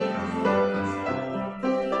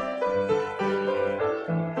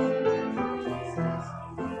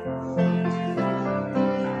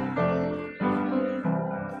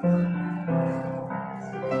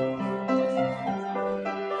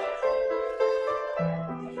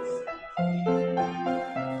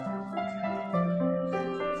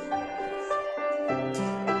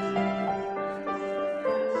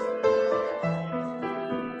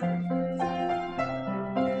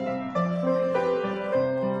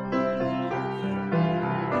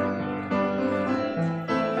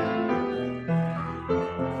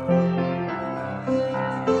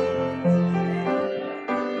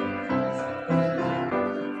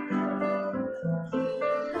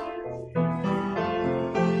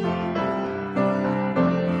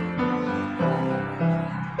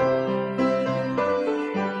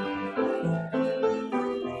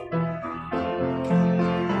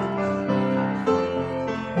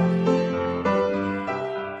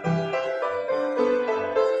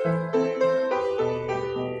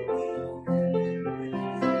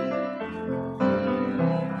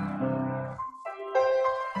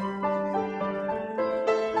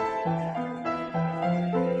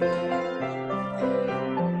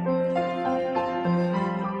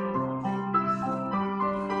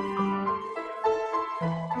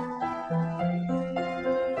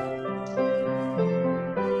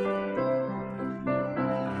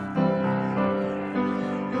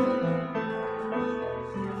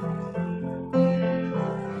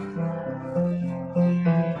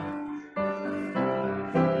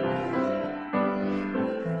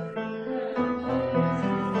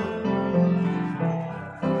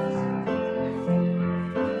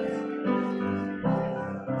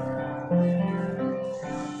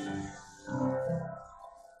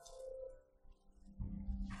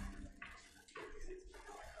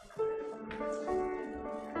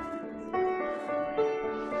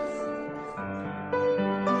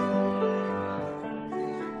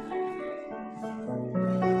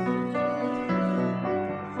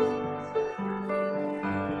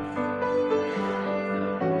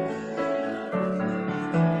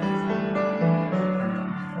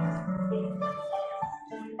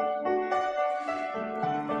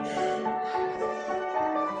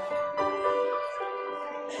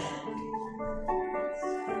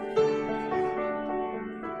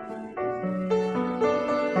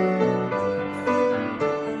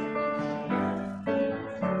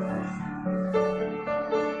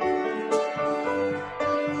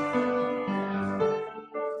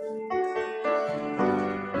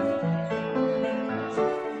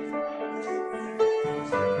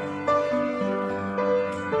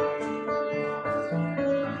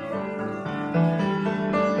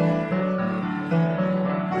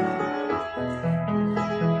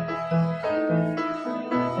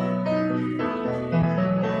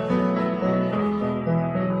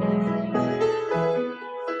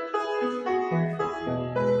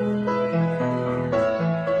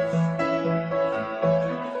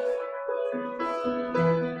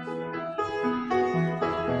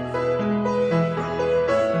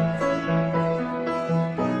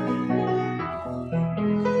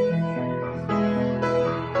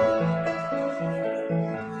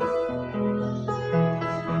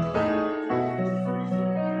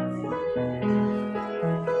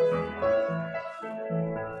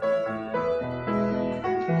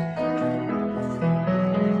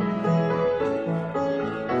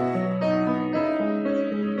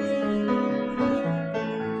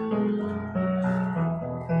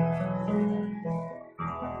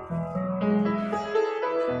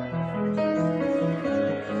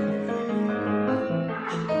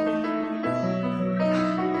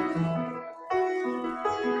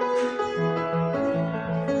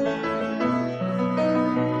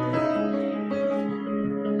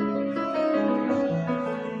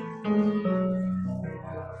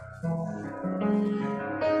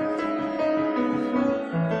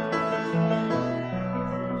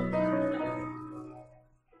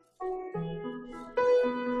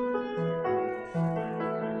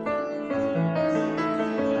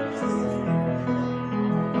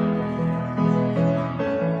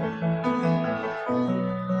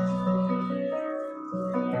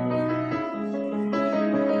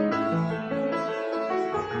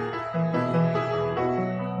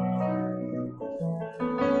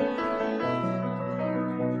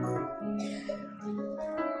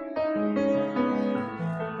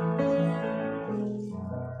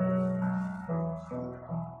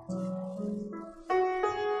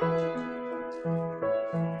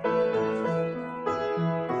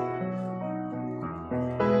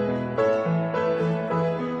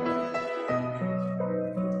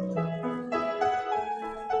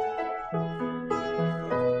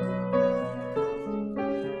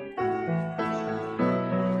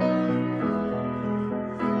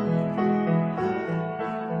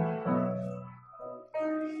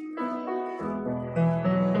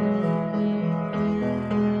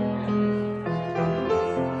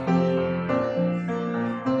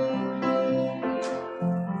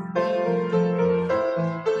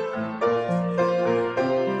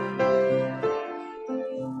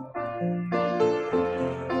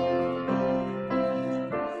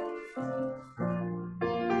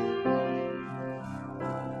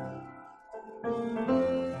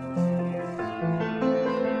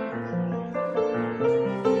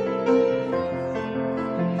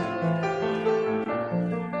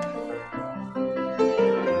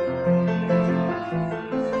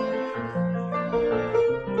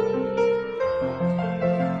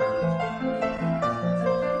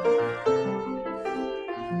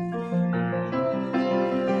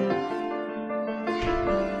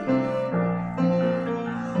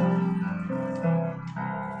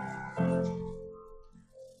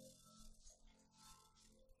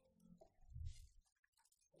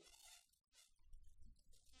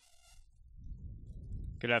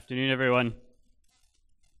Good afternoon, everyone.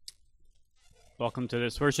 Welcome to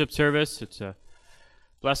this worship service. It's a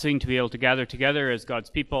blessing to be able to gather together as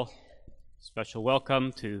God's people. Special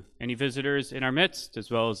welcome to any visitors in our midst,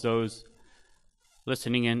 as well as those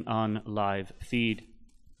listening in on live feed.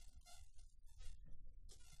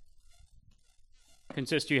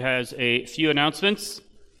 Consistory has a few announcements.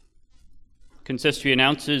 Consistory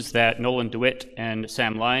announces that Nolan DeWitt and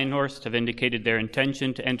Sam Lionhorst have indicated their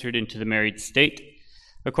intention to enter into the married state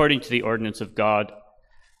according to the ordinance of God.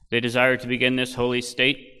 They desire to begin this holy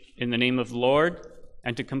state in the name of the Lord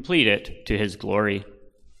and to complete it to his glory.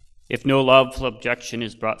 If no lawful objection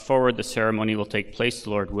is brought forward, the ceremony will take place,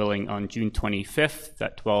 the Lord willing, on June 25th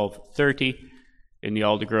at 12:30 in the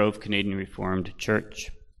Aldergrove Canadian Reformed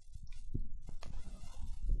Church.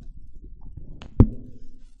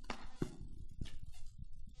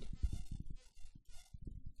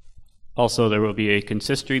 Also, there will be a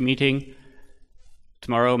consistory meeting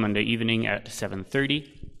tomorrow, Monday evening at 7:30.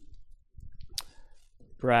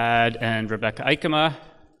 Brad and Rebecca Aikema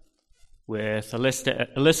with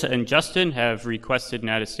Alyssa and Justin have requested an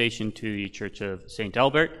attestation to the Church of St.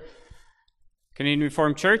 Albert. Canadian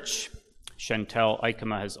Reformed Church, Chantel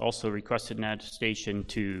Aikema has also requested an attestation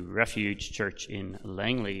to Refuge Church in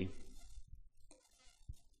Langley.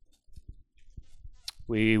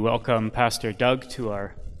 We welcome Pastor Doug to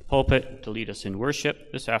our pulpit to lead us in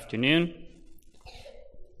worship this afternoon.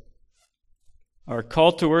 Our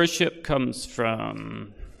call to worship comes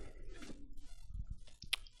from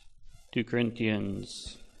 2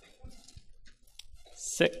 Corinthians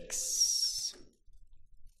 6.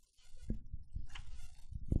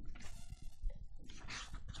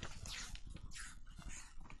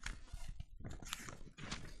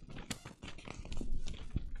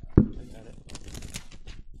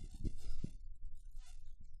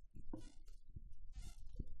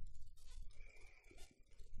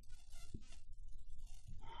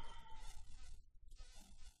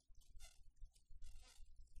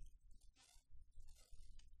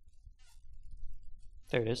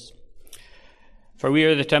 There it is. For we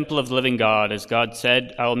are the temple of the living God. As God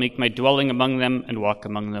said, I will make my dwelling among them and walk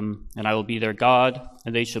among them, and I will be their God,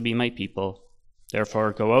 and they shall be my people.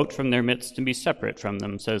 Therefore go out from their midst and be separate from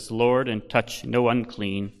them, says the Lord, and touch no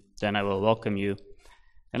unclean. Then I will welcome you,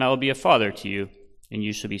 and I will be a father to you, and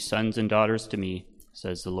you shall be sons and daughters to me,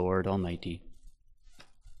 says the Lord Almighty.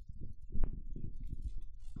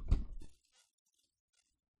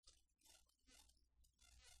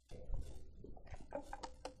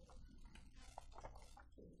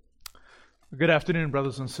 Good afternoon,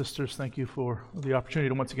 brothers and sisters. Thank you for the opportunity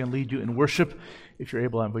to once again lead you in worship. If you're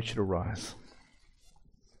able, I invite you to rise.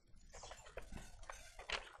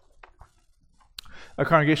 Our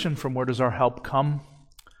congregation, from where does our help come?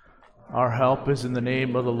 Our help is in the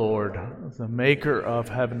name of the Lord, the maker of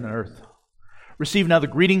heaven and earth. Receive now the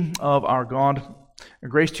greeting of our God,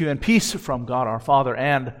 and grace to you and peace from God our Father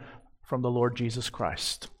and from the Lord Jesus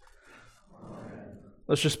Christ.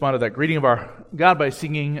 Let's respond to that greeting of our God by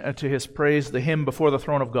singing to his praise the hymn Before the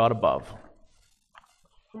Throne of God Above.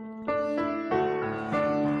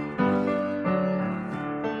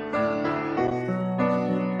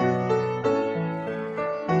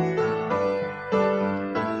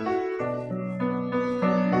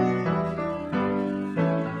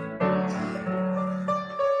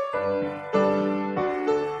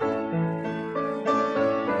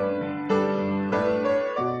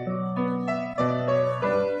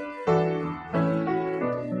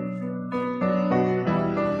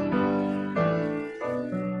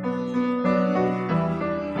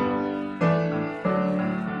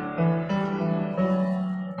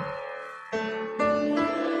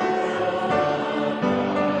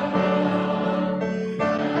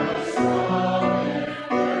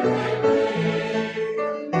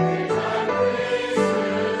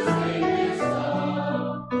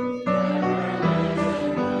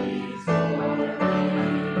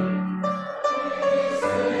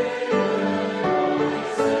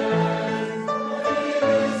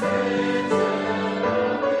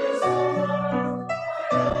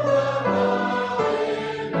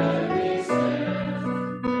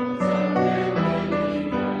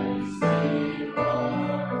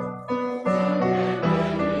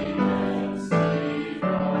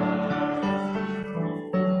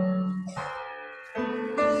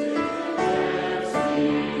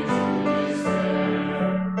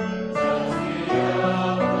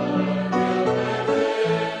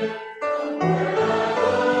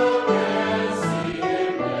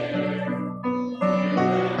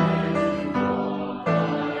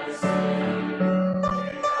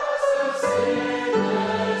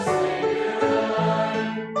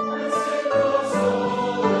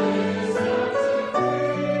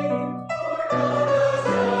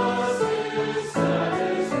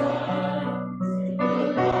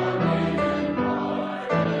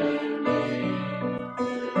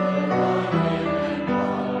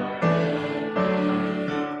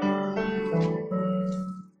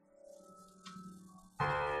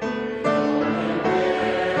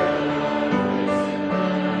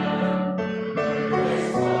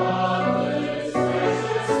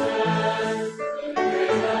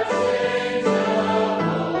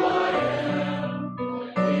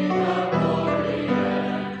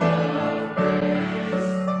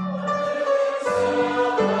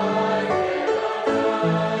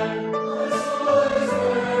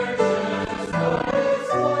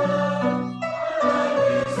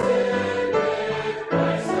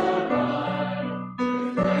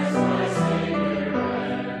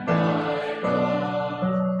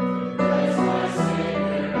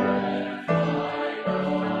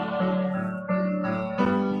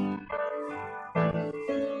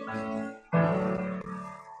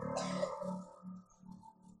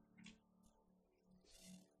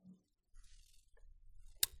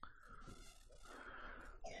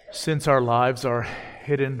 Since our lives are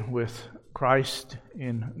hidden with Christ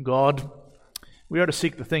in God, we are to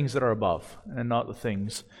seek the things that are above and not the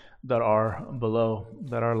things that are below,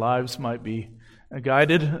 that our lives might be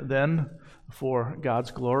guided then for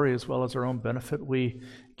God's glory as well as our own benefit. We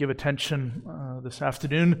give attention this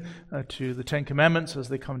afternoon to the Ten Commandments as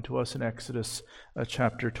they come to us in Exodus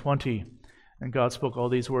chapter 20. And God spoke all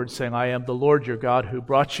these words, saying, I am the Lord your God who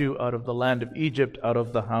brought you out of the land of Egypt, out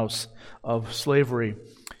of the house of slavery.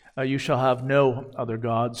 You shall have no other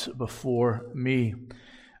gods before me.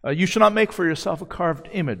 You shall not make for yourself a carved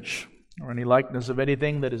image, or any likeness of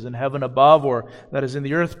anything that is in heaven above, or that is in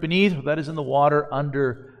the earth beneath, or that is in the water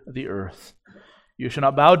under the earth. You shall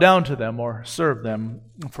not bow down to them or serve them,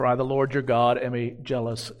 for I, the Lord your God, am a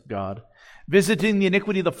jealous God, visiting the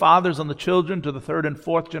iniquity of the fathers on the children to the third and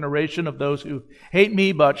fourth generation of those who hate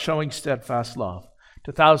me, but showing steadfast love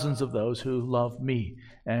to thousands of those who love me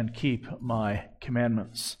and keep my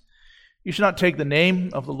commandments. You shall not take the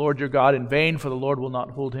name of the Lord your God in vain, for the Lord will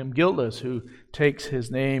not hold him guiltless who takes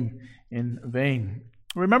his name in vain.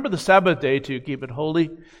 Remember the Sabbath day to keep it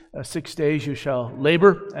holy. 6 days you shall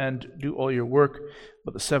labor and do all your work,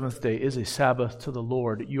 but the seventh day is a Sabbath to the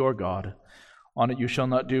Lord your God. On it you shall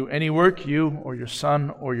not do any work, you or your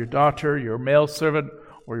son or your daughter, your male servant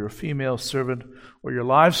or your female servant, or your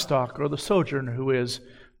livestock, or the sojourner who is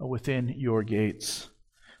within your gates.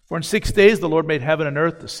 For in 6 days the Lord made heaven and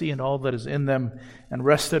earth, the sea and all that is in them, and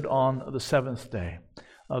rested on the seventh day.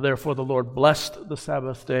 Therefore the Lord blessed the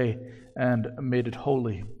Sabbath day and made it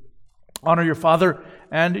holy. Honor your father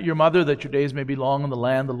and your mother, that your days may be long in the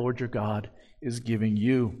land the Lord your God is giving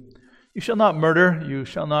you. You shall not murder, you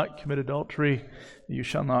shall not commit adultery, you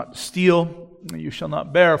shall not steal, you shall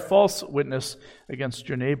not bear false witness against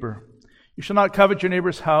your neighbor. You shall not covet your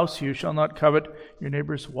neighbor's house, you shall not covet your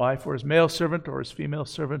neighbor's wife, or his male servant, or his female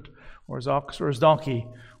servant, or his ox, or his donkey,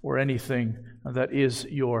 or anything that is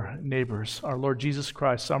your neighbor's. Our Lord Jesus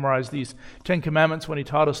Christ summarized these 10 commandments when he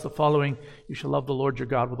taught us the following: you shall love the Lord your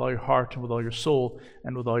God with all your heart, and with all your soul,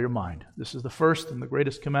 and with all your mind. This is the first and the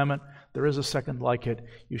greatest commandment. There is a second like it.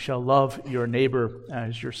 You shall love your neighbor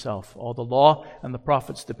as yourself. All the law and the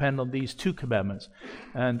prophets depend on these 2 commandments,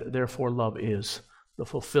 and therefore love is the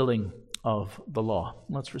fulfilling of the law.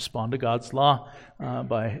 Let's respond to God's law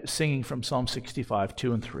by singing from Psalm 65,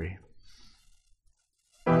 2 and 3.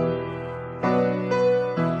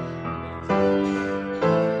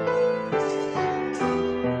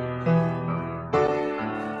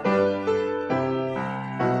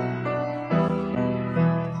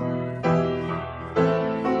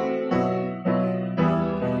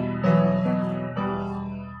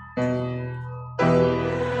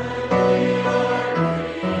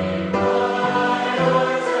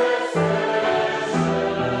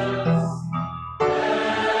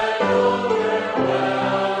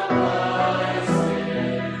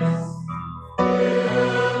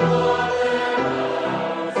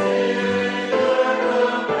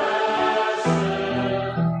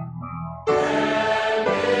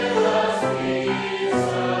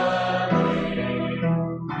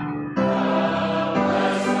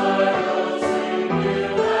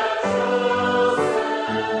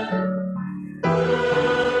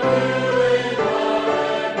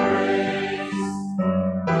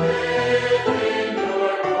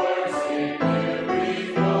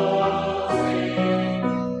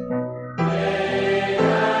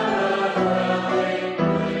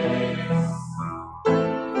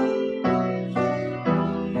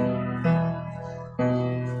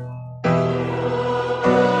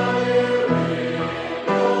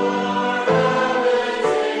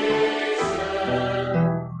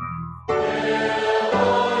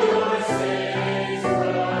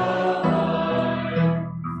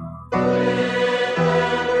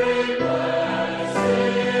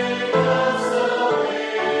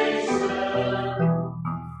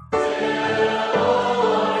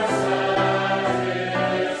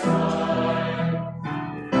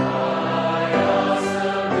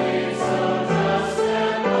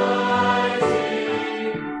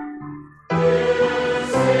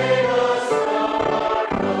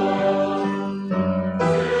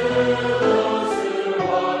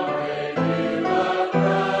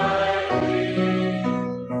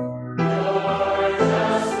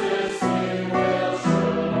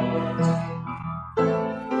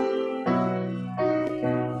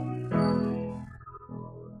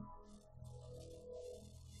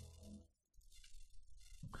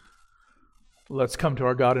 Let's come to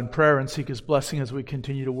our God in prayer and seek His blessing as we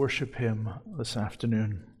continue to worship Him this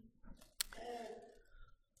afternoon.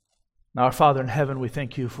 Now, our Father in heaven, we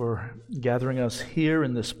thank You for gathering us here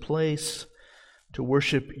in this place to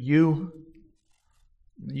worship You.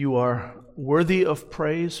 You are worthy of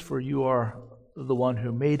praise, for you are the one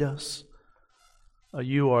who made us.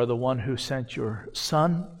 You are the one who sent your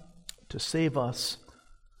Son to save us.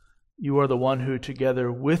 You are the one who,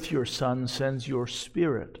 together with your Son, sends your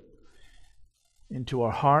Spirit into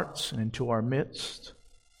our hearts and into our midst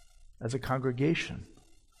as a congregation,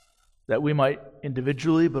 that we might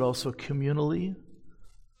individually but also communally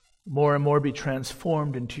more and more be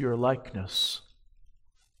transformed into your likeness.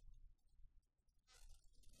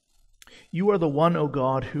 You are the one, O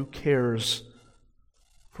God, who cares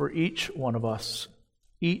for each one of us,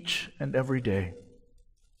 each and every day.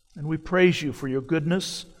 And we praise you for your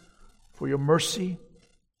goodness, for your mercy,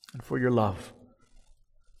 and for your love.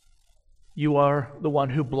 You are the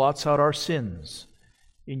one who blots out our sins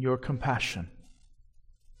in your compassion.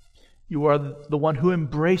 You are the one who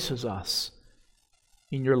embraces us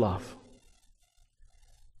in your love.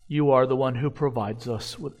 You are the one who provides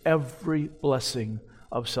us with every blessing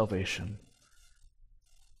of salvation.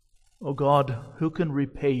 O God, who can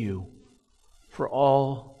repay you for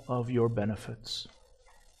all of your benefits?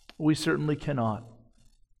 We certainly cannot,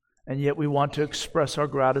 and yet we want to express our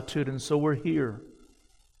gratitude, and so we're here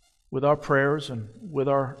with our prayers and with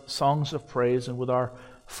our songs of praise and with our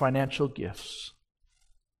financial gifts.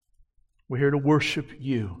 We're here to worship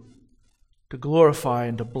you, to glorify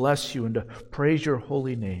and to bless you and to praise your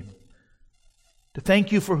holy name, to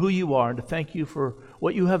thank you for who you are and to thank you for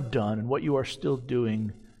what you have done and what you are still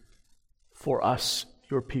doing for us,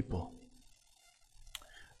 your people.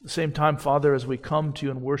 At the same time, Father, as we come to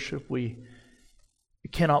you in worship, we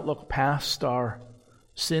cannot look past our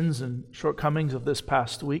sins and shortcomings of this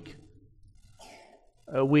past week.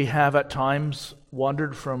 We have at times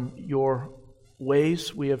wandered from your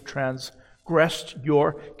ways. We have transgressed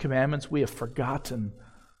your commandments. We have forgotten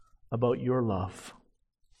about your love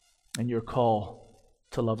and your call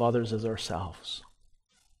to love others as ourselves.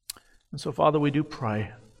 And so, Father, we do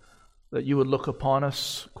pray that you would look upon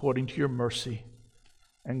us according to your mercy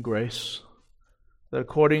and grace, that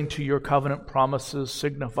according to your covenant promises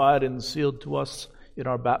signified and sealed to us in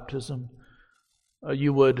our baptism,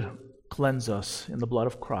 you would cleanse us in the blood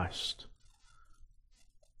of Christ,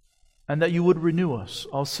 and that you would renew us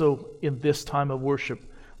also in this time of worship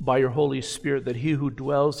by your Holy Spirit, that he who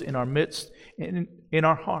dwells in our midst, in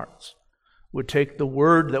our hearts, would take the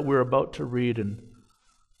word that we're about to read and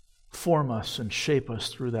form us and shape us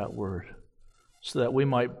through that word, so that we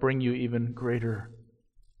might bring you even greater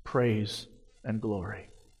praise and glory.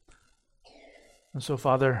 And so,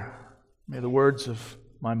 Father, may the words of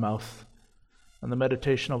my mouth and the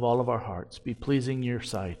meditation of all of our hearts be pleasing in your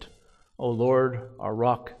sight, O Lord, our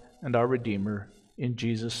rock and our Redeemer, in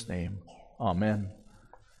Jesus' name. Amen.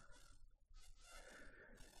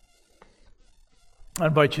 I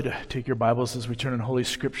invite you to take your Bibles as we turn in Holy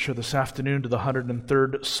Scripture this afternoon to the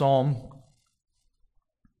 103rd Psalm.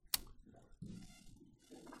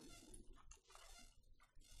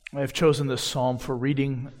 I have chosen this psalm for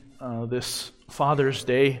reading this Father's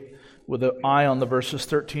Day with an eye on the verses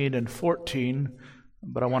 13 and 14,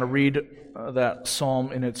 but I want to read that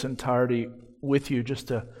psalm in its entirety with you just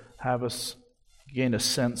to have us gain a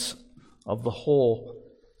sense of the whole.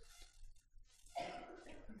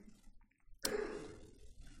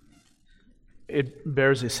 It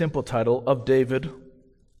bears a simple title, Of David.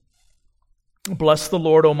 Bless the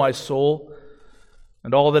Lord, O my soul,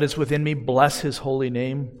 and all that is within me, bless his holy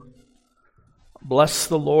name. Bless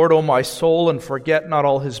the Lord, O my soul, and forget not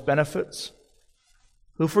all his benefits,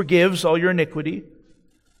 who forgives all your iniquity,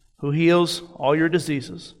 who heals all your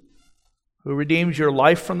diseases, who redeems your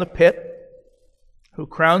life from the pit, who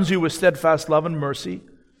crowns you with steadfast love and mercy,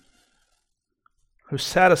 who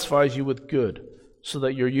satisfies you with good, so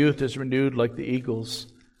that your youth is renewed like the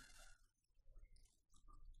eagles.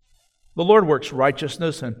 The Lord works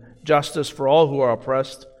righteousness and justice for all who are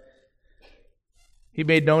oppressed. He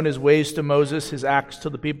made known his ways to Moses, his acts to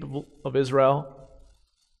the people of Israel.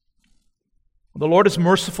 The Lord is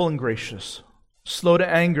merciful and gracious, slow to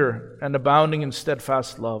anger and abounding in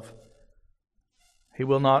steadfast love. He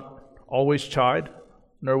will not always chide,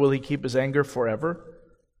 nor will he keep his anger forever.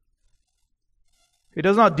 He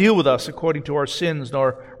does not deal with us according to our sins,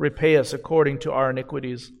 nor repay us according to our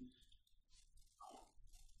iniquities.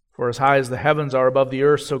 For as high as the heavens are above the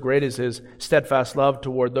earth, so great is his steadfast love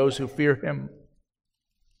toward those who fear him.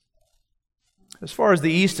 As far as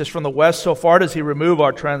the east is from the west, so far does he remove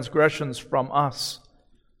our transgressions from us.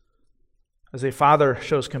 As a father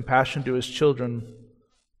shows compassion to his children,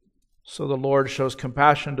 so the Lord shows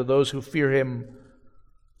compassion to those who fear him,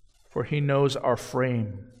 for he knows our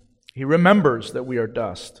frame. He remembers that we are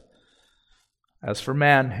dust. As for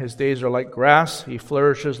man, his days are like grass. He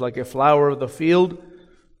flourishes like a flower of the field.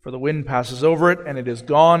 For the wind passes over it, and it is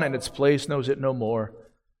gone, and its place knows it no more.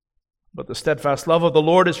 But the steadfast love of the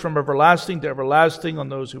Lord is from everlasting to everlasting on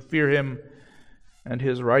those who fear him, and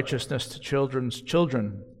his righteousness to children's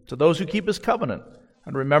children, to those who keep his covenant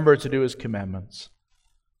and remember to do his commandments.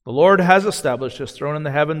 The Lord has established his throne in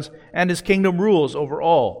the heavens, and his kingdom rules over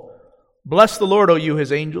all. Bless the Lord, O you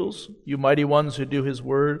his angels, you mighty ones who do his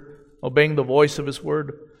word, obeying the voice of his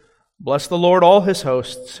word. Bless the Lord, all his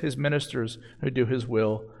hosts, his ministers who do his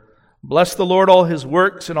will. Bless the Lord, all his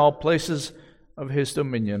works in all places of his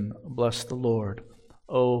dominion. Bless the Lord,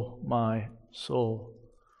 O my soul.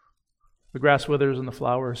 The grass withers and the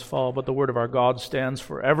flowers fall, but the word of our God stands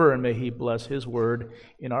forever, and may he bless his word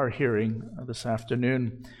in our hearing this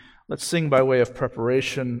afternoon. Let's sing by way of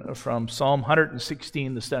preparation from Psalm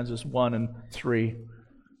 116, the stanzas 1 and 3.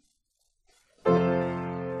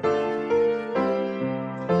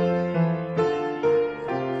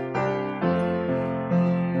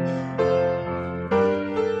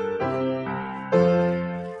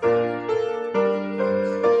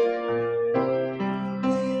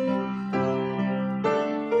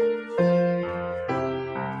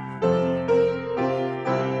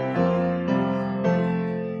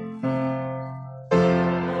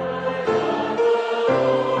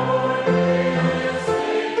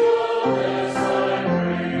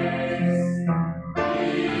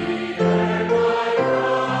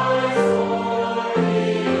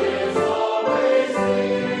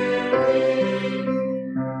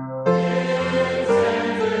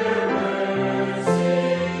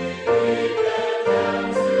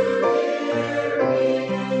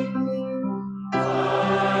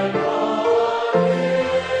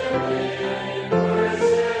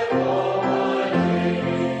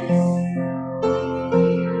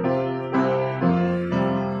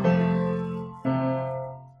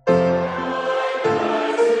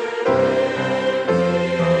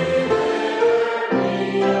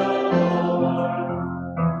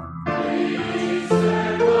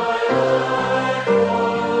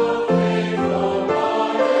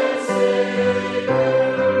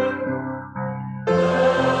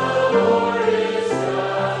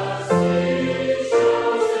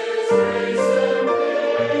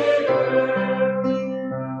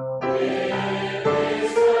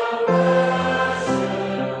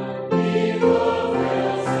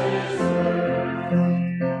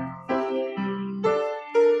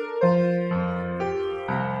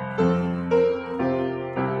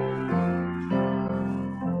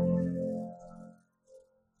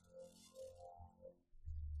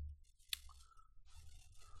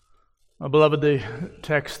 Beloved, the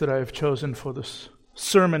text that I have chosen for this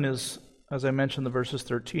sermon is, as I mentioned, the verses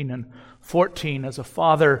 13 and 14. As a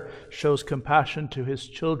father shows compassion to his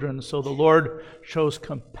children, so the Lord shows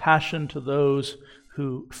compassion to those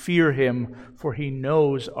who fear him, for he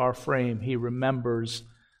knows our frame. He remembers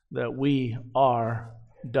that we are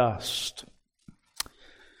dust.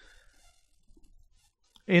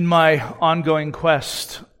 In my ongoing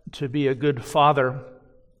quest to be a good father,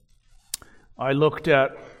 I looked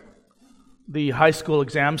at the high school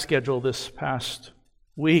exam schedule this past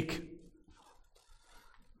week.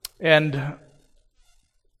 And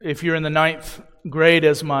if you're in the 9th grade,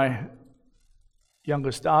 as my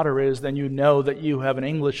youngest daughter is, then you know that you have an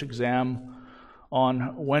English exam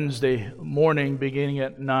on Wednesday morning beginning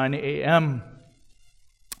at 9 a.m.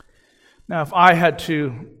 Now, if I had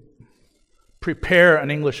to prepare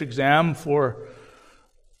an English exam for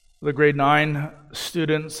the grade 9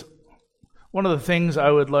 students, one of the things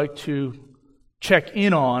I would like to check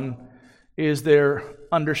in on is their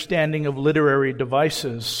understanding of literary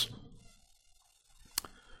devices.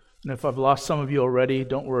 And if I've lost some of you already,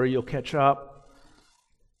 don't worry, you'll catch up.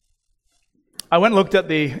 I went and looked at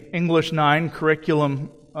the English 9 curriculum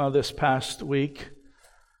this past week,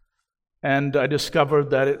 and I discovered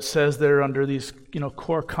that it says there under these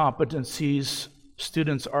core competencies,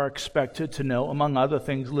 students are expected to know, among other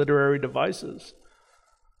things, literary devices.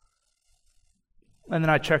 And then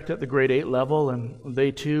I checked at the grade 8 level, and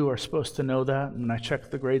they too are supposed to know that. And I checked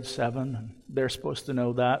the grade 7, and they're supposed to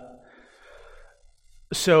know that.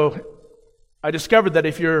 So I discovered that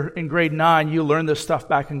if you're in grade 9, you learn this stuff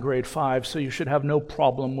back in grade 5, so you should have no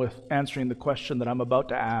problem with answering the question that I'm about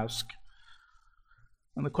to ask.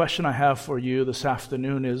 And the question I have for you this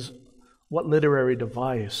afternoon is, what literary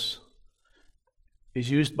device is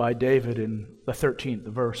used by David in the 13th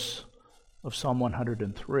verse of Psalm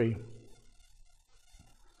 103?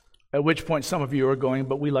 At which point some of you are going,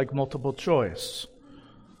 but we like multiple choice.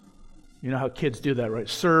 You know how kids do that, right?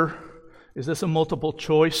 Sir, is this a multiple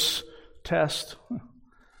choice test?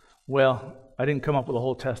 Well, I didn't come up with a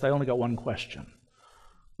whole test. I only got one question.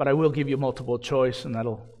 but I will give you multiple choice, and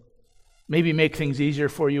that'll maybe make things easier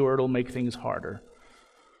for you, or it'll make things harder.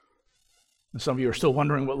 And some of you are still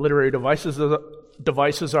wondering what literary devices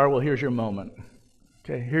are. Well, here's your moment.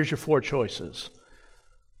 Okay, here's your 4 choices: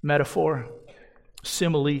 metaphor,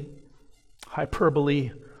 simile, hyperbole,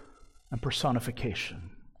 and personification.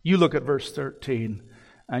 You look at verse 13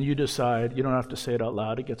 and you decide. You don't have to say it out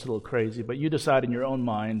loud, it gets a little crazy, but you decide in your own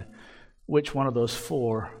mind which one of those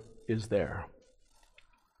 4 is there.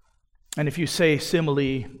 And if you say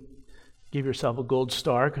simile, give yourself a gold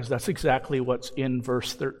star, because that's exactly what's in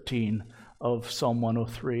verse 13 of Psalm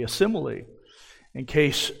 103, a simile. In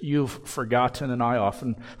case you've forgotten, and I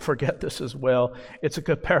often forget this as well, it's a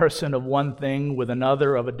comparison of one thing with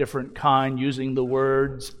another of a different kind, using the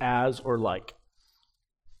words as or like.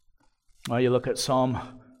 Well, you look at Psalm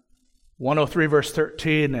 103 verse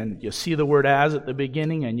 13, and you see the word as at the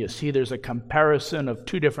beginning, and you see there's a comparison of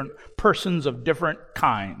 2 different persons of different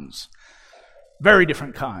kinds. Very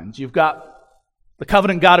different kinds. You've got the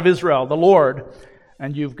covenant God of Israel, the Lord,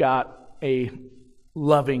 and you've got a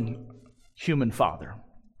loving human father.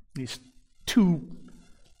 These 2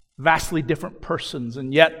 vastly different persons,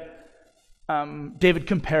 and yet David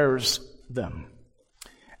compares them.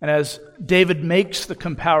 And as David makes the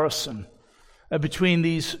comparison between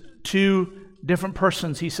these 2 different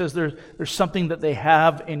persons, he says there's something that they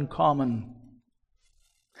have in common.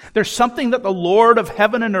 There's something that the Lord of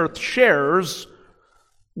heaven and earth shares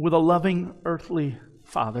with a loving earthly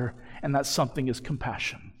father, and that something is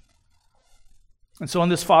compassion. And so on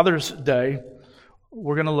this Father's Day,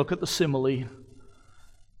 we're going to look at the simile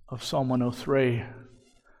of Psalm 103.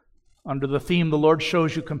 Under the theme, the Lord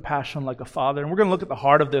shows you compassion like a father. And we're going to look at the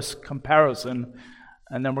heart of this comparison,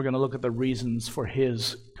 and then we're going to look at the reasons for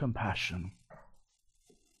His compassion.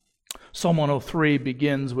 Psalm 103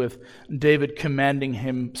 begins with David commanding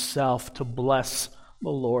himself to bless the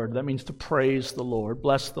Lord. That means to praise the Lord.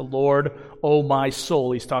 Bless the Lord, O my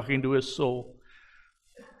soul. He's talking to his soul.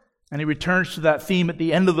 And he returns to that theme at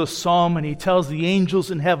the end of the psalm, and he tells the angels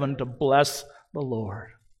in heaven to bless the Lord.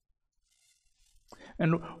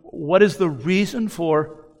 And what is the reason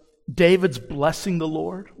for David's blessing the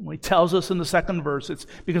Lord? Well, he tells us in the 2nd verse, it's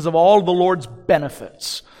because of all the Lord's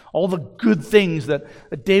benefits, all the good things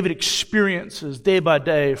that David experiences day by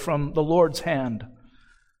day from the Lord's hand.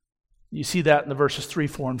 You see that in the verses 3,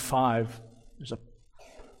 4, and 5. There's a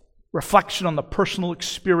reflection on the personal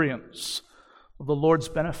experience of the Lord's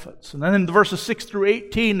benefits. And then in the verses 6 through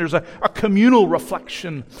 18, there's a communal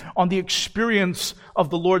reflection on the experience of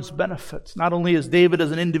the Lord's benefits. Not only is David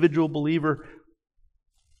as an individual believer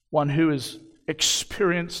one who has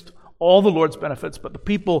experienced all the Lord's benefits, but the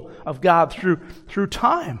people of God through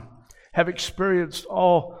time have experienced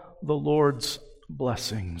all the Lord's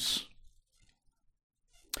blessings.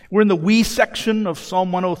 We're in the we section of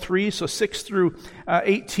Psalm 103, so 6 through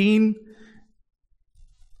 18.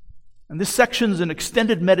 And this section is an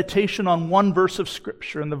extended meditation on one verse of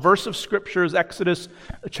Scripture. And the verse of Scripture is Exodus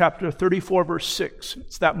chapter 34, verse 6.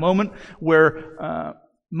 It's that moment where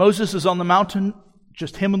Moses is on the mountain,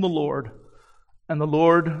 just him and the Lord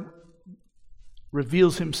Lord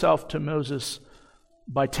reveals Himself to Moses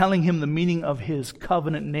by telling him the meaning of His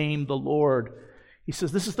covenant name, the Lord. He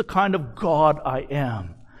says, "This is the kind of God I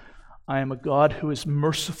am. I am a God who is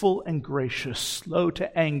merciful and gracious, slow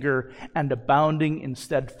to anger, and abounding in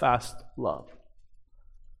steadfast love."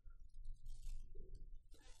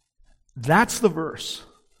 That's the verse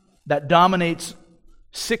that dominates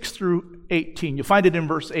 6 through 18. You'll find it in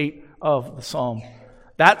verse 8 of the psalm.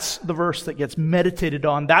 That's the verse that gets meditated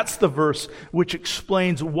on. That's the verse which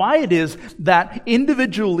explains why it is that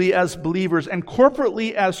individually as believers and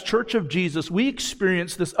corporately as Church of Jesus, we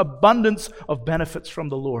experience this abundance of benefits from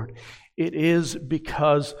the Lord. It is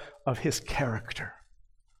because of His character.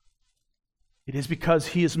 It is because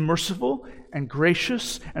He is merciful and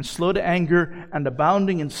gracious and slow to anger and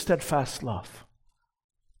abounding in steadfast love.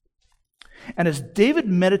 And as David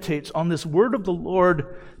meditates on this word of the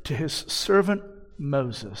Lord to his servant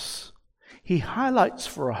Moses, he highlights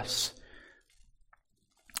for us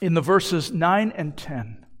in the verses 9 and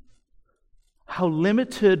 10 how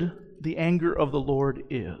limited the anger of the Lord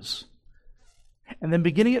is. And then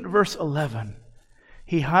beginning at verse 11,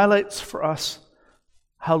 he highlights for us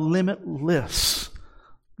how limitless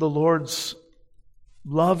the Lord's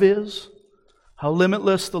love is, how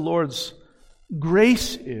limitless the Lord's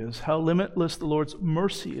grace is, how limitless the Lord's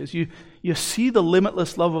mercy is. You see the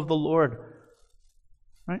limitless love of the Lord,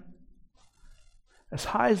 right? As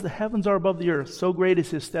high as the heavens are above the earth, so great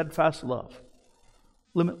is His steadfast love.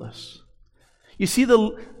 Limitless. You see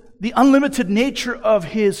the unlimited nature of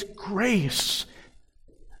His grace.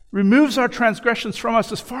 removes our transgressions from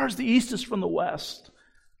us as far as the east is from the west.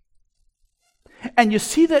 And you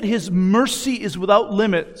see that his mercy is without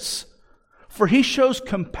limits, for he shows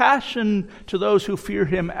compassion to those who fear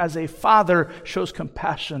him as a father shows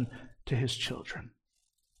compassion to his children.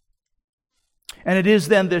 And it is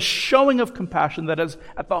then this showing of compassion that is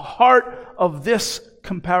at the heart of this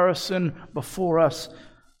comparison before us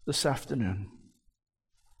this afternoon.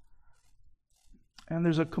 And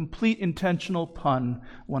there's a complete intentional pun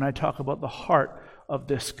when I talk about the heart of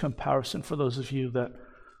this comparison for those of you that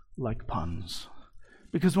like puns.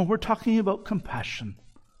 Because when we're talking about compassion,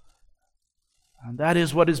 and that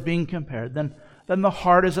is what is being compared, then the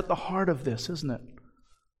heart is at the heart of this, isn't it?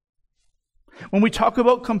 When we talk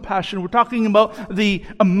about compassion, we're talking about the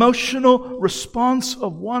emotional response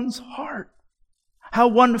of one's heart. How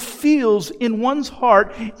one feels in one's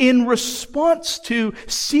heart in response to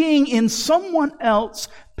seeing in someone else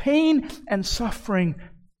pain and suffering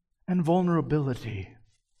and vulnerability.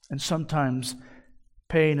 And sometimes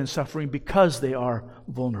pain and suffering because they are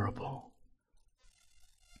vulnerable.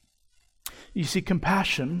 You see,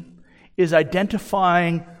 compassion is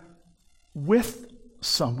identifying with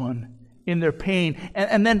someone in their pain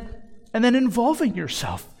and then involving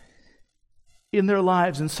yourself in their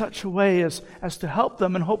lives in such a way as to help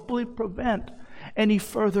them and hopefully prevent any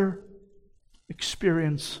further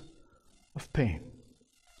experience of pain.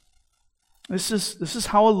 This is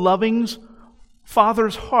how a loving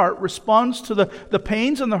father's heart responds to the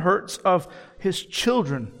pains and the hurts of his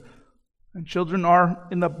children. And children are,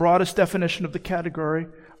 in the broadest definition of the category,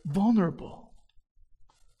 vulnerable.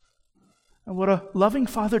 And what a loving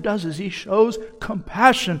father does is he shows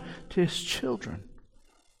compassion to his children.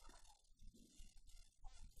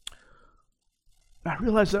 I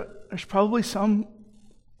realize that there's probably some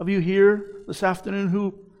of you here this afternoon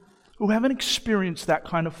who haven't experienced that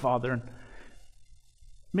kind of father. And it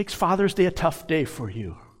makes Father's Day a tough day for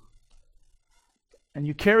you. And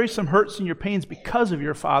you carry some hurts and your pains because of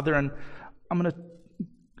your father, and I'm going to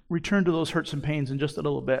return to those hurts and pains in just a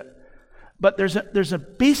little bit. But there's a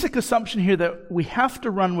basic assumption here that we have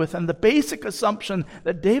to run with, and the basic assumption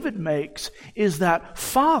that David makes is that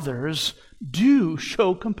fathers do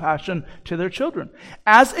show compassion to their children.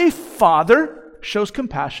 As a father shows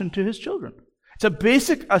compassion to his children. It's a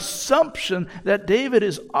basic assumption that David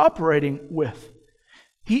is operating with.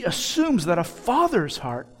 He assumes that a father's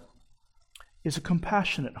heart is a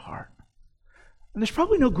compassionate heart. And there's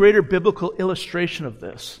probably no greater biblical illustration of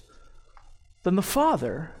this than the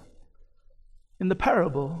father in the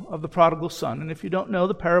parable of the prodigal son. And if you don't know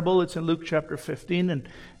the parable, it's in Luke chapter 15, and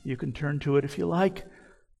you can turn to it if you like.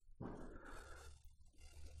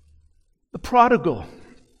 The prodigal,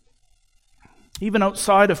 even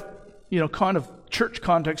outside of, kind of church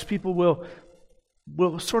context, people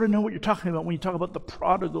will sort of know what you're talking about when you talk about the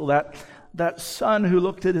prodigal, that son who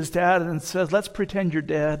looked at his dad and says, let's pretend you're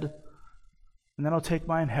dead, and then I'll take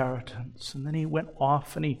my inheritance. And then he went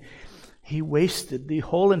off and he wasted the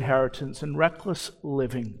whole inheritance in reckless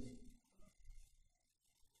living.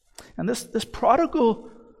 And this prodigal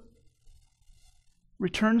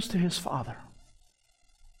returns to his father.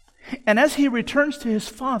 And as he returns to his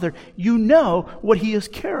father, you know what he is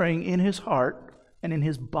carrying in his heart and in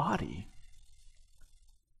his body.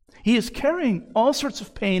 He is carrying all sorts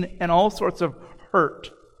of pain and all sorts of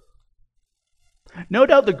hurt. No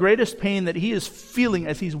doubt the greatest pain that he is feeling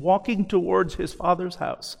as he's walking towards his father's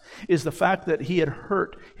house is the fact that he had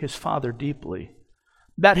hurt his father deeply.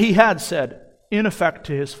 That he had said, in effect,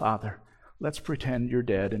 to his father, let's pretend you're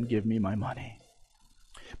dead and give me my money.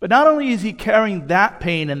 But not only is he carrying that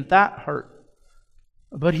pain and that hurt,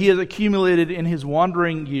 but he has accumulated in his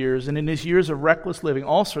wandering years and in his years of reckless living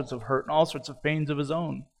all sorts of hurt and all sorts of pains of his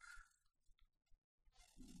own.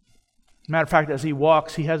 Matter of fact, as he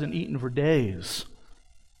walks, he hasn't eaten for days.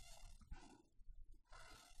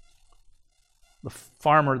 The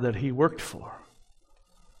farmer that he worked for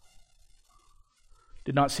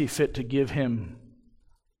did not see fit to give him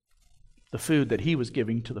the food that he was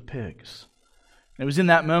giving to the pigs. And it was in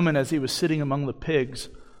that moment, as he was sitting among the pigs,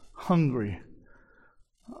 hungry,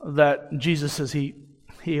 that Jesus, as he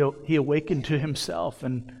awakened to himself,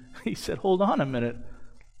 and he said, hold on a minute.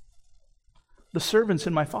 The servants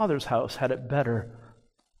in my father's house had it better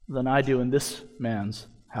than I do in this man's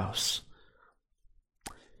house.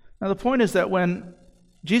 Now the point is that when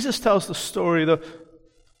Jesus tells the story, the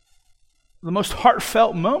most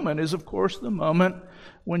heartfelt moment is, of course, the moment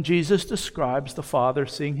when Jesus describes the father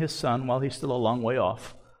seeing his son while he's still a long way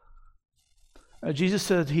off. Jesus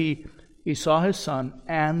said he saw his son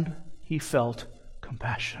and he felt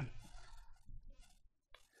compassion.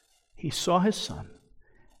 He saw his son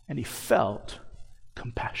and he felt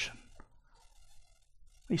compassion.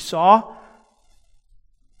 He saw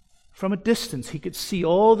from a distance, he could see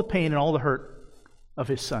all the pain and all the hurt of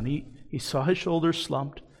his son. He saw his shoulders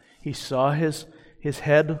slumped. He saw his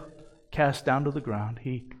head cast down to the ground.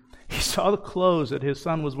 He saw the clothes that his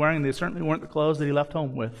son was wearing. They certainly weren't the clothes that he left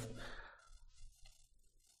home with.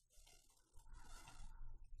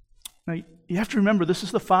 Now, you have to remember, this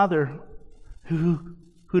is the father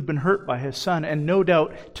who'd been hurt by his son, and no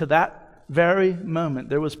doubt to that very moment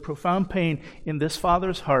there was profound pain in this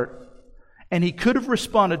father's heart, and he could have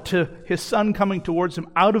responded to his son coming towards him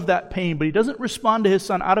out of that pain, but he doesn't respond to his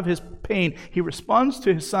son out of his pain. He responds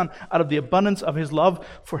to his son out of the abundance of his love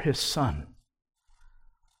for his son.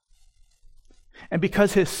 And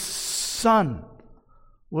because his son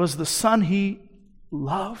was the son he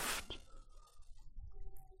loved,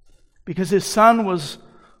 because his son was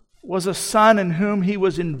a son in whom he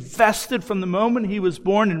was invested from the moment he was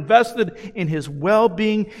born, invested in his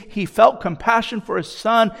well-being, he felt compassion for his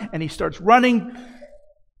son, and he starts running,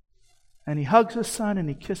 and he hugs his son, and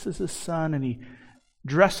he kisses his son, and he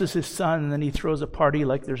dresses his son, and then he throws a party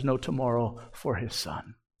like there's no tomorrow for his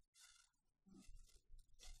son.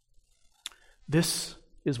 This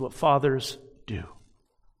is what fathers do.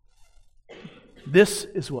 This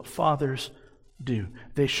is what fathers do.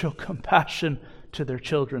 They show compassion to their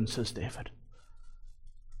children, says David.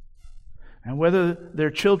 And whether their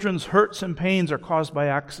children's hurts and pains are caused by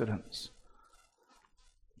accidents,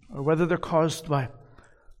 or whether they're caused by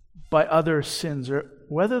other sins, or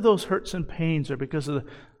whether those hurts and pains are because of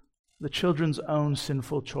the children's own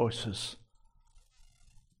sinful choices,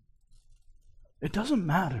 it doesn't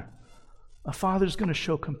matter. A father's going to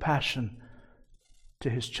show compassion to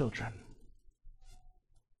his children.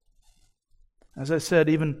 As I said,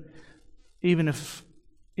 even if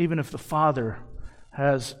the father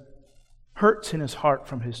has hurts in his heart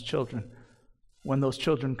from his children, when those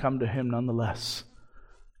children come to him nonetheless,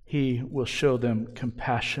 he will show them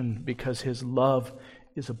compassion because his love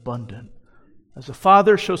is abundant. As a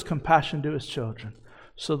father shows compassion to his children,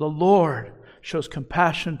 so the Lord shows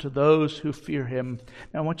compassion to those who fear him.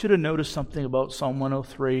 Now I want you to notice something about Psalm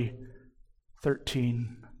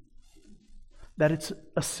 103:13. That it's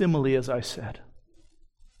a simile, as I said.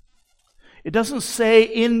 It doesn't say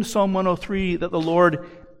in Psalm 103 that the Lord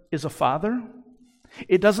is a father.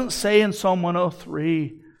 It doesn't say in Psalm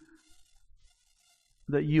 103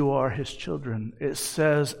 that you are his children. It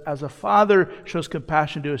says, as a father shows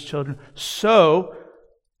compassion to his children, so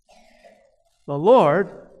the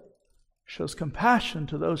Lord shows compassion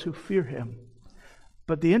to those who fear him.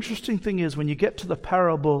 But the interesting thing is, when you get to the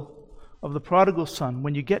parable of the prodigal son,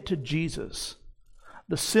 when you get to Jesus,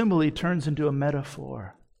 the simile turns into a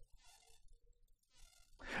metaphor.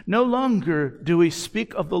 No longer do we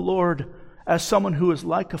speak of the Lord as someone who is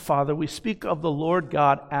like a father. We speak of the Lord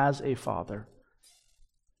God as a father.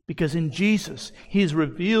 Because in Jesus, he is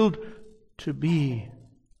revealed to be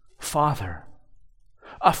Father.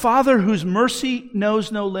 A father whose mercy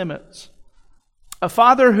knows no limits. A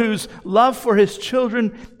father whose love for his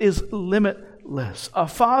children is limitless. A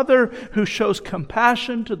father who shows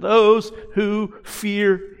compassion to those who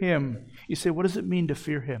fear him. You say, what does it mean to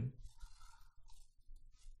fear him?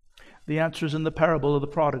 The answer is in the parable of the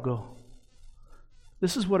prodigal.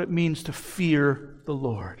 This is what it means to fear the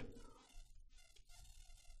Lord.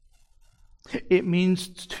 It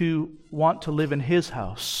means to want to live in his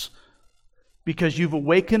house because you've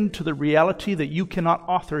awakened to the reality that you cannot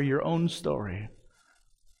author your own story.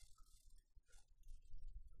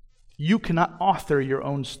 You cannot author your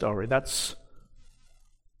own story. That's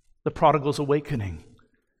the prodigal's awakening.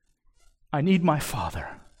 I need my father.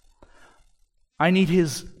 I need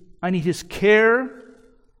his care.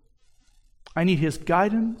 I need his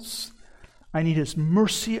guidance. I need his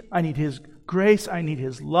mercy. I need his grace. I need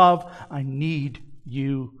his love. I need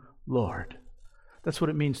you, Lord. That's what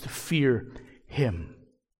it means to fear him.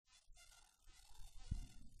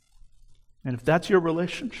 And if that's your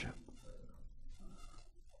relationship,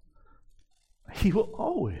 he will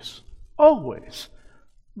always, always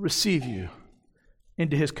receive you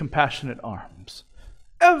into his compassionate arms.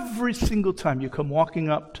 Every single time you come walking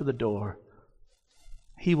up to the door,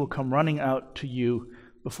 he will come running out to you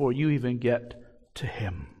before you even get to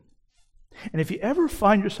him. And if you ever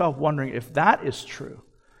find yourself wondering if that is true,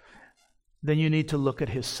 then you need to look at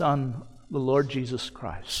his Son, the Lord Jesus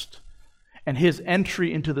Christ, and his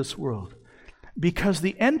entry into this world. Because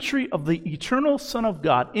the entry of the eternal Son of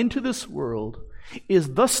God into this world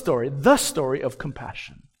is the story of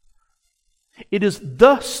compassion. It is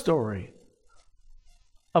the story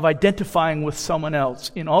of identifying with someone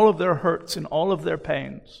else in all of their hurts, in all of their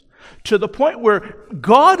pains, to the point where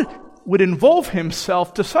God would involve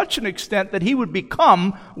himself to such an extent that he would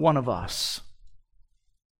become one of us.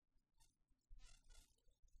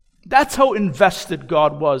 That's how invested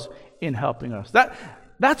God was in helping us.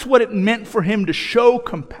 That's what it meant for him to show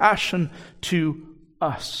compassion to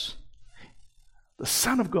us. The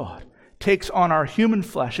Son of God takes on our human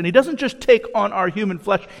flesh. And he doesn't just take on our human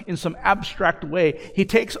flesh in some abstract way. He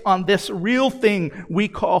takes on this real thing we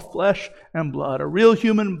call flesh and blood, a real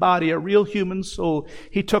human body, a real human soul.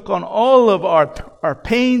 He took on all of our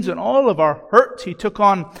pains and all of our hurts. He took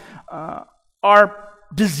on our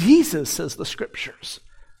diseases, says the Scriptures.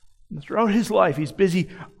 And throughout his life, he's busy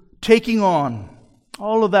taking on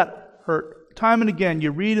all of that hurt. Time and again,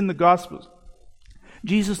 you read in the Gospels,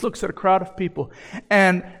 Jesus looks at a crowd of people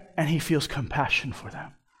and he feels compassion for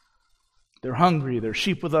them. They're hungry, they're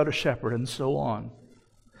sheep without a shepherd, and so on.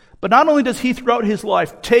 But not only does he throughout his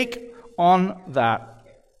life take on that,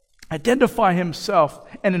 identify himself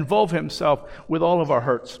and involve himself with all of our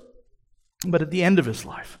hurts, but at the end of his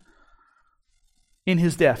life, in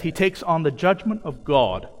his death, he takes on the judgment of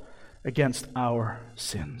God against our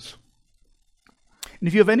sins. And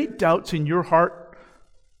if you have any doubts in your heart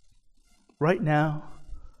right now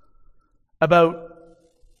about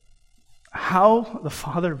how the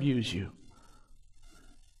Father views you,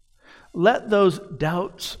 let those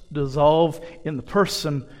doubts dissolve in the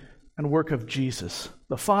person and work of Jesus.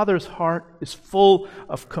 The Father's heart is full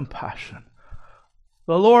of compassion.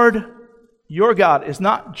 The Lord, your God, is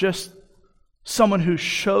not just someone who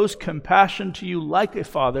shows compassion to you like a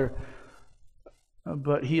father,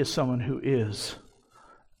 but he is someone who is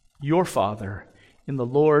your Father in the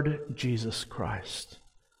Lord Jesus Christ.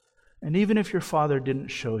 And even if your father didn't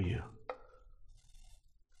show you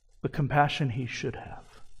the compassion he should have,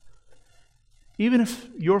 even if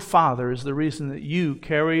your father is the reason that you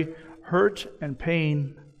carry hurt and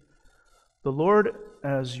pain, the Lord,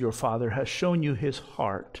 as your Father, has shown you his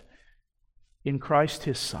heart in Christ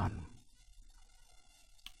his Son.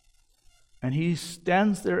 And he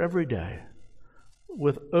stands there every day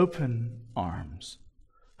with open arms,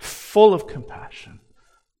 full of compassion,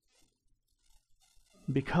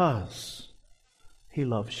 because he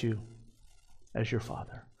loves you as your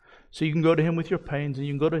Father. So you can go to him with your pains and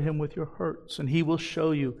you can go to him with your hurts, and he will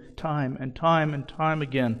show you time and time and time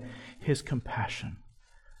again his compassion.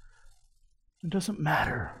 It doesn't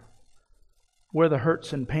matter where the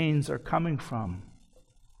hurts and pains are coming from.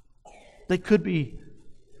 They could be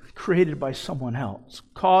created by someone else,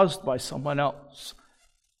 caused by someone else.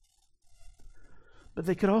 But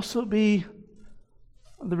they could also be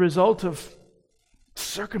the result of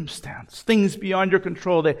circumstance, things beyond your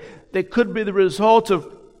control. They could be the result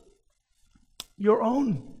of your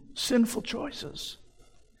own sinful choices.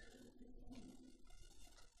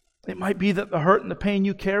 It might be that the hurt and the pain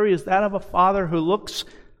you carry is that of a father who looks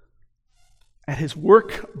at his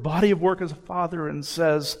body of work as a father and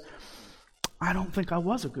says, I don't think I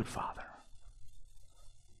was a good father.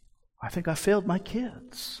 I think I failed my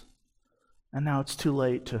kids. And now it's too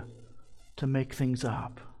late to make things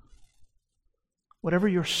up. Whatever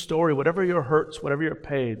your story, whatever your hurts, whatever your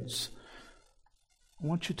pains, I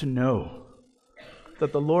want you to know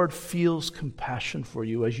that the Lord feels compassion for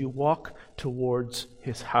you as you walk towards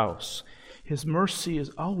his house. His mercy is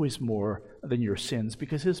always more than your sins,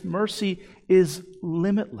 because his mercy is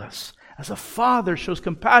limitless. As a father shows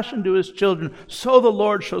compassion to his children, so the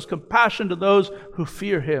Lord shows compassion to those who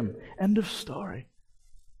fear him. End of story.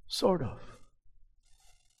 Sort of.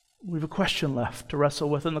 We have a question left to wrestle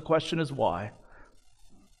with, and the question is why?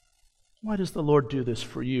 Why does the Lord do this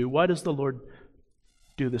for you? Why does the Lord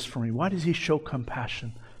do this for me? Why does he show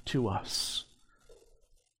compassion to us?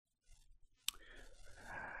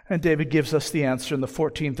 And David gives us the answer in the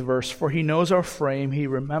 14th verse. For he knows our frame, he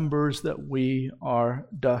remembers that we are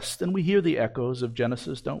dust. And we hear the echoes of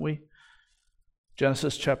Genesis, don't we?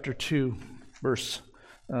 Genesis chapter 2, verse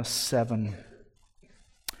 7.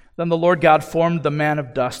 Then the Lord God formed the man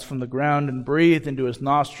of dust from the ground and breathed into his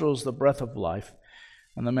nostrils the breath of life,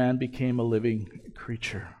 and the man became a living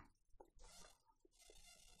creature.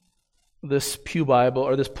 This Pew Bible,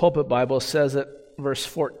 or this Pulpit Bible, says at verse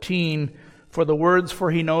 14, for the words,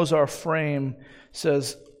 for he knows our frame,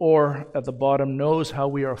 says, or at the bottom, knows how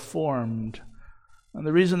we are formed. And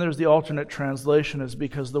the reason there's the alternate translation is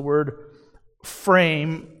because the word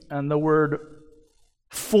frame and the word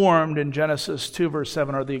formed in Genesis 2 verse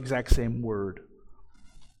 7 are the exact same word.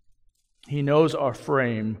 He knows our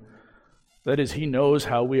frame. That is, he knows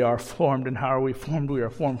how we are formed. And how are we formed? We are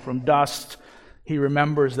formed from dust. He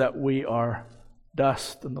remembers that we are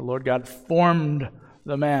dust. And the Lord God formed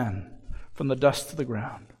the man from the dust of the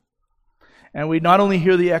ground. And we not only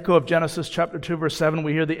hear the echo of Genesis chapter 2, verse 7,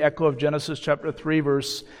 we hear the echo of Genesis chapter 3,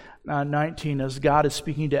 verse 19, as God is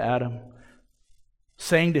speaking to Adam,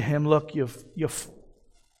 saying to him, look, you've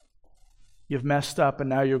messed up, and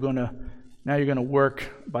now you're going to work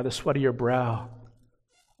by the sweat of your brow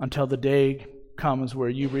until the day comes where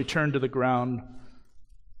you return to the ground.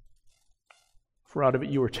 For out of it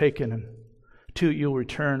you were taken, and to it you'll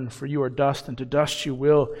return, for you are dust, and to dust you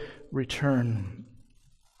will return.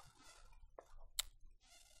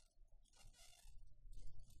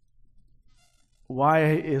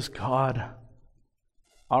 Why is God,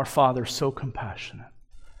 our Father, so compassionate?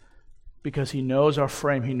 Because He knows our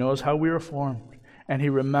frame, He knows how we are formed, and He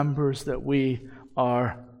remembers that we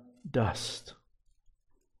are dust.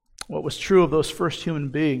 What was true of those first human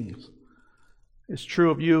beings is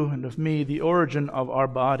true of you and of me. The origin of our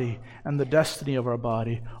body and the destiny of our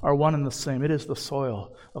body are one and the same. It is the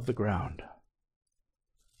soil of the ground.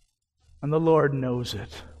 And the Lord knows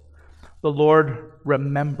it. The Lord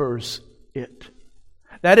remembers it.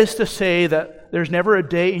 That is to say that there's never a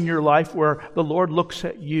day in your life where the Lord looks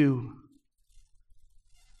at you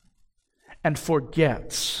and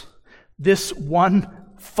forgets this one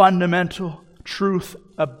fundamental truth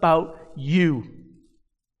about you.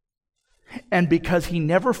 And because He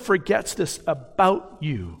never forgets this about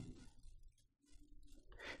you,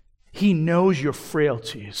 He knows your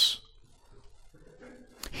frailties.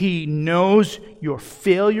 He knows your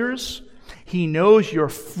failures. He knows your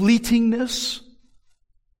fleetingness.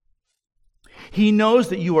 He knows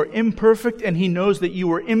that you are imperfect, and He knows that you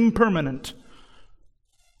are impermanent.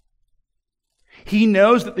 He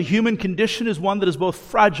knows that the human condition is one that is both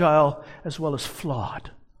fragile as well as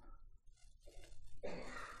flawed.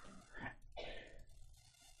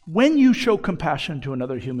 When you show compassion to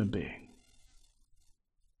another human being,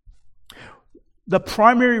 the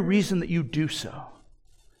primary reason that you do so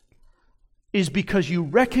is because you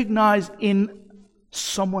recognize in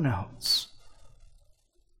someone else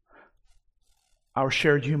our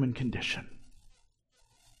shared human condition.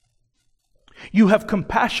 You have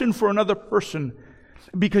compassion for another person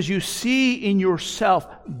because you see in yourself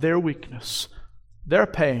their weakness, their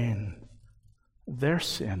pain, their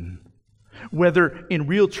sin, whether in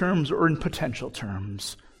real terms or in potential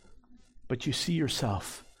terms. But you see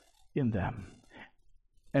yourself in them,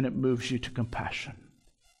 and it moves you to compassion.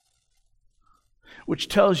 Which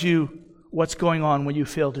tells you what's going on when you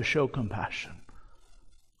fail to show compassion.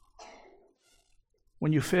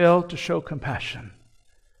 When you fail to show compassion,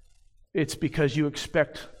 it's because you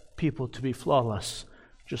expect people to be flawless,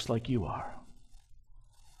 just like you are.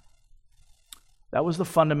 That was the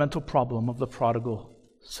fundamental problem of the prodigal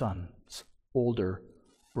son's older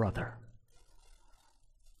brother.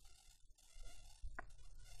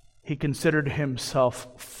 He considered himself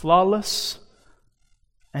flawless,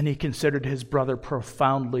 and he considered his brother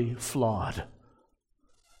profoundly flawed.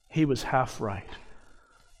 He was half right.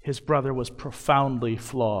 His brother was profoundly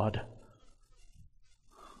flawed,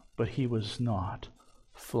 but he was not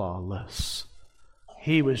flawless.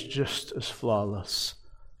 He was just as flawless.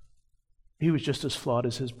 He was just as flawed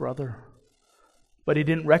as his brother. But he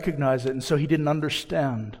didn't recognize it, and so he didn't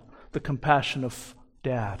understand the compassion of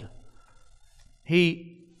Dad.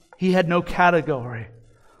 He had no category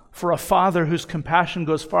for a father whose compassion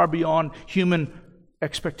goes far beyond human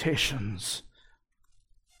expectations.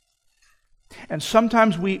 And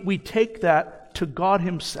sometimes we take that to God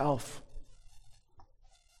Himself.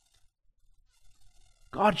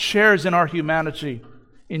 God shares in our humanity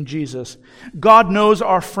in Jesus. God knows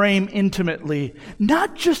our frame intimately,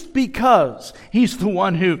 not just because He's the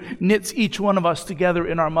one who knits each one of us together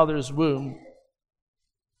in our mother's womb,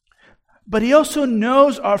 but He also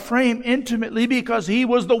knows our frame intimately because He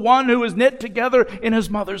was the one who was knit together in His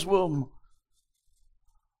mother's womb.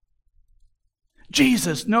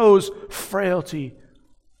 Jesus knows frailty.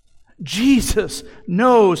 Jesus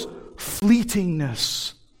knows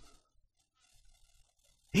fleetingness.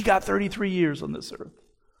 He got 33 years on this earth.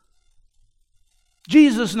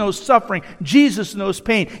 Jesus knows suffering. Jesus knows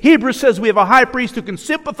pain. Hebrews says we have a high priest who can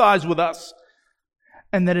sympathize with us.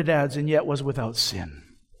 And then it adds, and yet was without sin.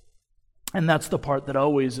 And that's the part that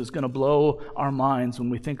always is going to blow our minds when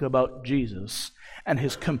we think about Jesus and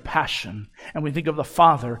His compassion, and we think of the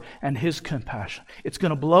Father and His compassion. It's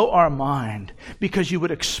going to blow our mind because you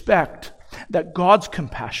would expect that God's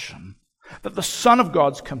compassion, that the Son of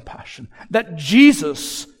God's compassion, that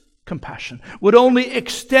Jesus' compassion would only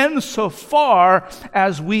extend so far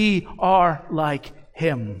as we are like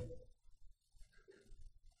Him.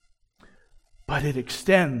 But it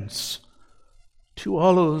extends to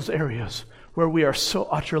all of those areas where we are so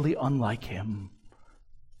utterly unlike Him.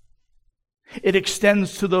 It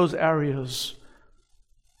extends to those areas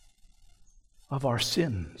of our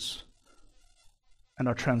sins and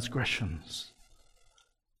our transgressions.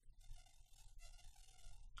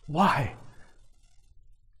 Why?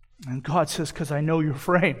 And God says, because I know your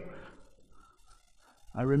frame.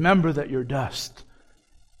 I remember that you're dust.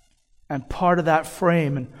 And part of that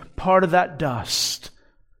frame and part of that dust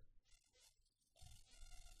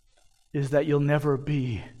is that you'll never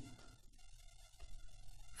be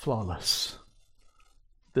flawless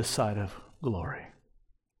this side of glory.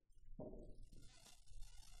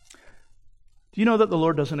 Do you know that the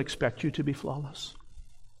Lord doesn't expect you to be flawless?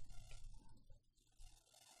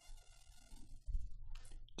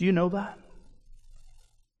 Do you know that?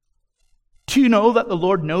 Do you know that the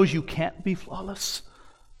Lord knows you can't be flawless?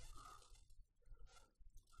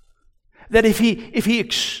 That if he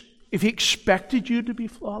expected you to be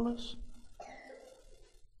flawless,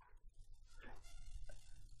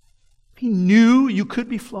 if He knew you could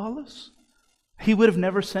be flawless, He would have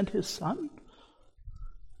never sent His Son.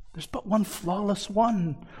 There's but one flawless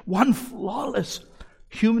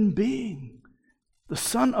human being, the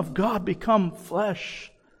Son of God become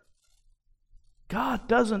flesh. God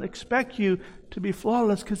doesn't expect you to be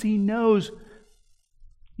flawless because He knows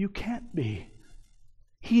you can't be.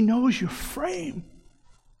 He knows your frame.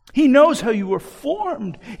 He knows how you were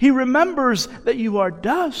formed. He remembers that you are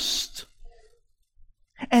dust.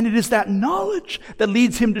 And it is that knowledge that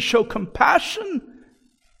leads Him to show compassion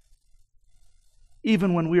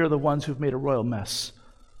even when we are the ones who've made a royal mess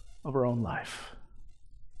of our own life.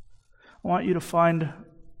 I want you to find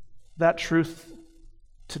that truth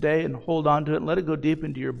today and hold on to it and let it go deep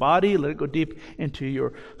into your body, let it go deep into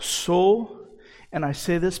your soul. And I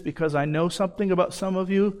say this because I know something about some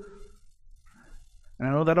of you, and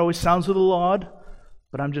I know that always sounds a little odd,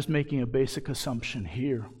 but I'm just making a basic assumption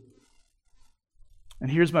here.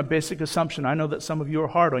 And here's my basic assumption. I know that some of you are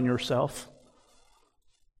hard on yourself.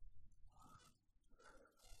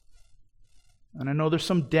 And I know there's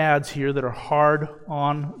some dads here that are hard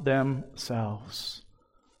on themselves.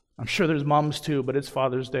 I'm sure there's moms too, but it's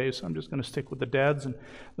Father's Day, so I'm just going to stick with the dads, and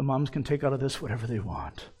the moms can take out of this whatever they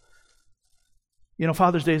want. You know,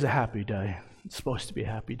 Father's Day is a happy day. It's supposed to be a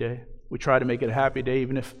happy day. We try to make it a happy day,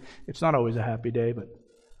 even if it's not always a happy day.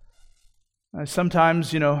 But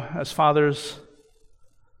sometimes, you know, as fathers,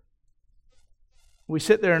 we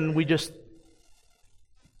sit there and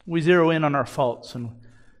we zero in on our faults and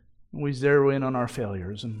we zero in on our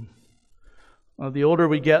failures. And the older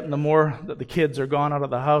we get and the more that the kids are gone out of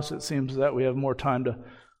the house, it seems that we have more time to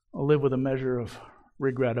live with a measure of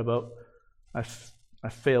regret about, I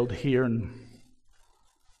failed here and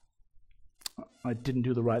I didn't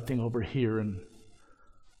do the right thing over here and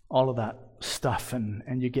all of that stuff.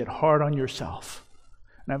 And you get hard on yourself.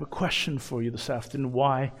 And I have a question for you this afternoon.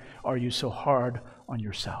 Why are you so hard on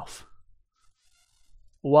yourself?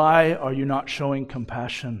 Why are you not showing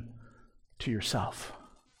compassion to yourself?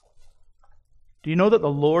 Do you know that the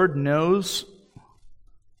Lord knows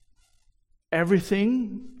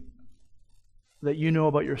everything that you know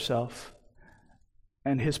about yourself,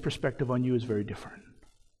 and His perspective on you is very different?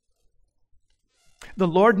 The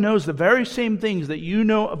Lord knows the very same things that you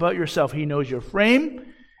know about yourself. He knows your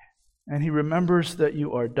frame, and He remembers that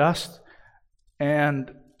you are dust.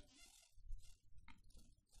 And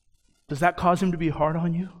does that cause Him to be hard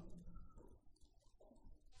on you?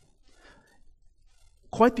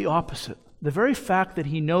 Quite the opposite. The very fact that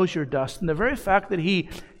He knows you're dust, and the very fact that He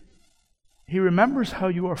remembers how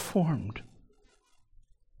you are formed,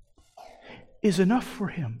 is enough for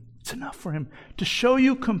Him. It's enough for Him to show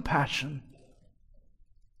you compassion.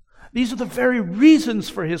 These are the very reasons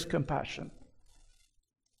for His compassion.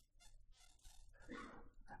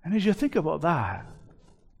 And as you think about that,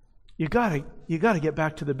 you gotta get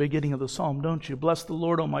back to the beginning of the psalm, don't you? Bless the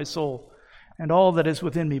Lord, O my soul, and all that is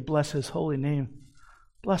within me, bless His holy name.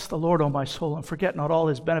 Bless the Lord, O my soul, and forget not all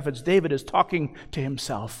His benefits. David is talking to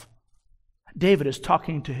himself. David is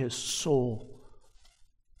talking to his soul.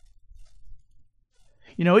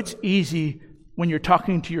 You know, it's easy when you're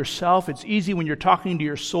talking to yourself, it's easy when you're talking to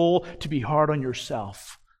your soul to be hard on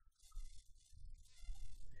yourself.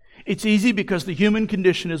 It's easy because the human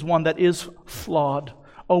condition is one that is flawed.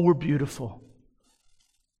 Oh, we're beautiful,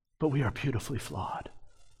 but we are beautifully flawed.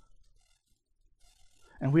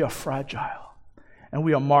 And we are fragile. And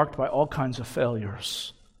we are marked by all kinds of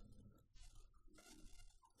failures.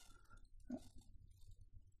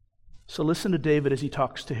 So listen to David as he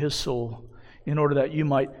talks to his soul in order that you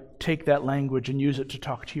might take that language and use it to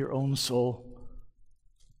talk to your own soul.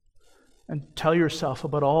 And tell yourself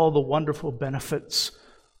about all the wonderful benefits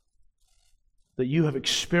that you have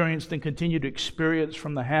experienced and continue to experience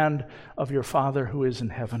from the hand of your Father who is in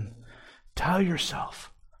heaven. Tell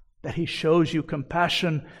yourself that He shows you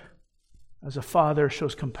compassion as a father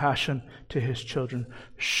shows compassion to his children.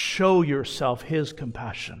 Show yourself His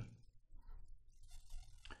compassion.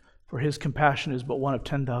 For His compassion is but one of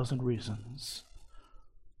 10,000 reasons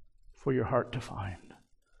for your heart to find.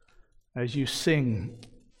 As you sing,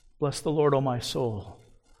 bless the Lord, O my soul.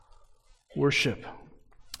 Worship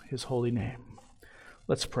His holy name.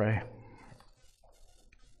 Let's pray.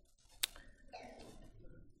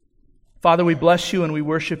 Father, we bless You and we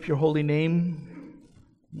worship Your holy name.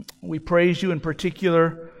 We praise You in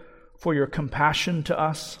particular for Your compassion to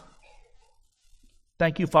us.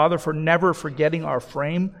 Thank You, Father, for never forgetting our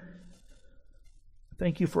frame.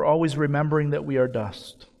 Thank You for always remembering that we are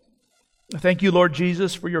dust. Thank You, Lord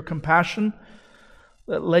Jesus, for Your compassion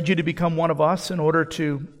that led You to become one of us in order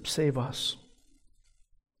to save us.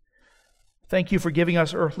 Thank You for giving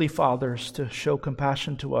us earthly fathers to show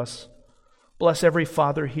compassion to us. Bless every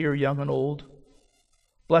father here, young and old.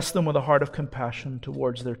 Bless them with a heart of compassion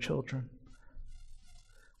towards their children.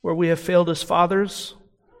 Where we have failed as fathers,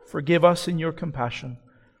 forgive us in Your compassion.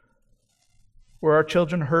 Where our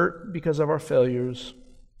children hurt because of our failures,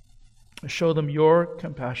 show them Your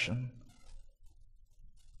compassion.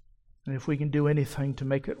 And if we can do anything to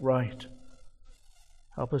make it right,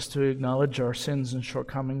 help us to acknowledge our sins and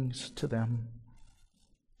shortcomings to them.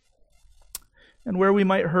 And where we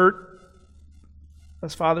might hurt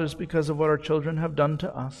as fathers because of what our children have done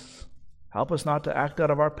to us, help us not to act out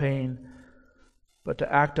of our pain, but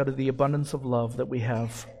to act out of the abundance of love that we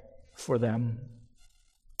have for them.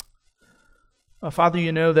 Father,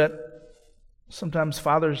 You know that sometimes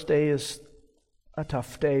Father's Day is a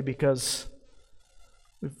tough day because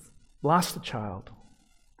we've lost a child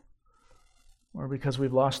or because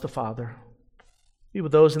we've lost a father. Be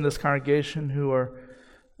with those in this congregation who are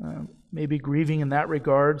maybe grieving in that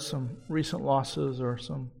regard, some recent losses or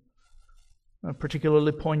some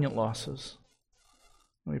particularly poignant losses.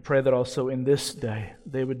 And we pray that also in this day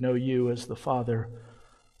they would know You as the Father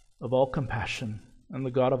of all compassion and the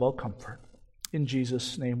God of all comfort. In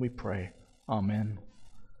Jesus' name we pray. Amen.